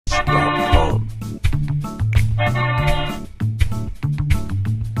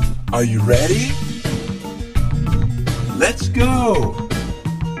Are you ready? Let's go!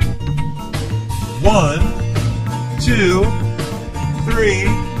 1, 2, 3,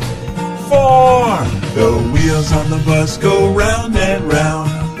 4. The wheels on the bus go round and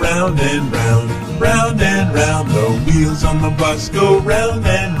round, round and round, round and round. The wheels on the bus go round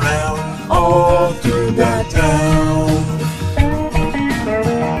and round, all through the town.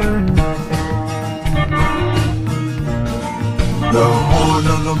 The horn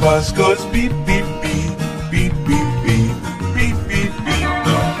on the bus goes beep, beep, beep, beep, beep, beep, beep, beep, beep.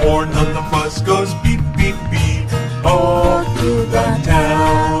 The horn on the bus goes beep, beep, beep, all through the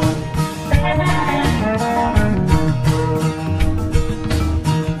town.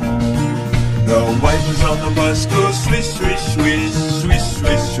 The wipers on the bus go swish, swish, swish, swish,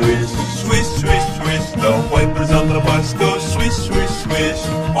 swish, swish, swish, swish, swish. The wipers on the bus go swish, swish, swish,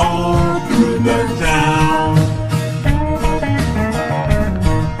 all through the town.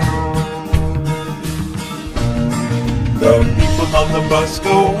 The people on the bus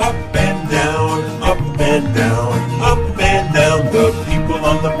go up and down, up and down, up and down. The people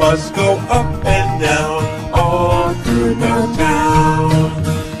on the bus go up and down, all through the town.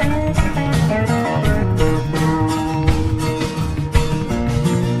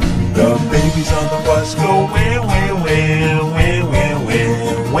 The babies on the bus go where, where, where, where, where, where,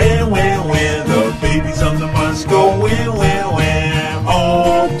 where, where, where. The babies on the bus go where, where, where,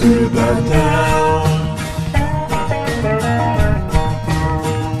 all through the town.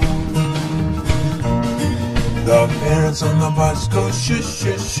 The parents on the bus go shoo,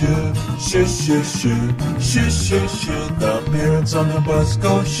 shoo, shoo, shoo, shoo, shoo, shoo, shoo, shoo. The parents on the bus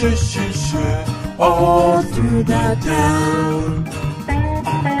go shoo, shoo, shoo, all through the town.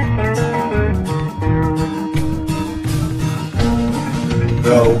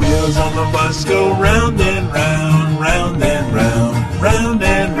 The wheels on the bus go round and round, round and round, round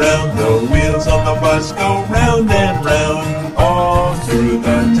and round. The wheels on the bus go round and round, all through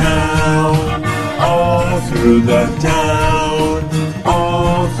the town, all through the town,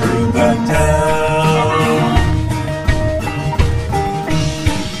 all through the town.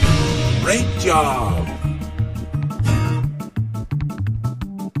 Great job!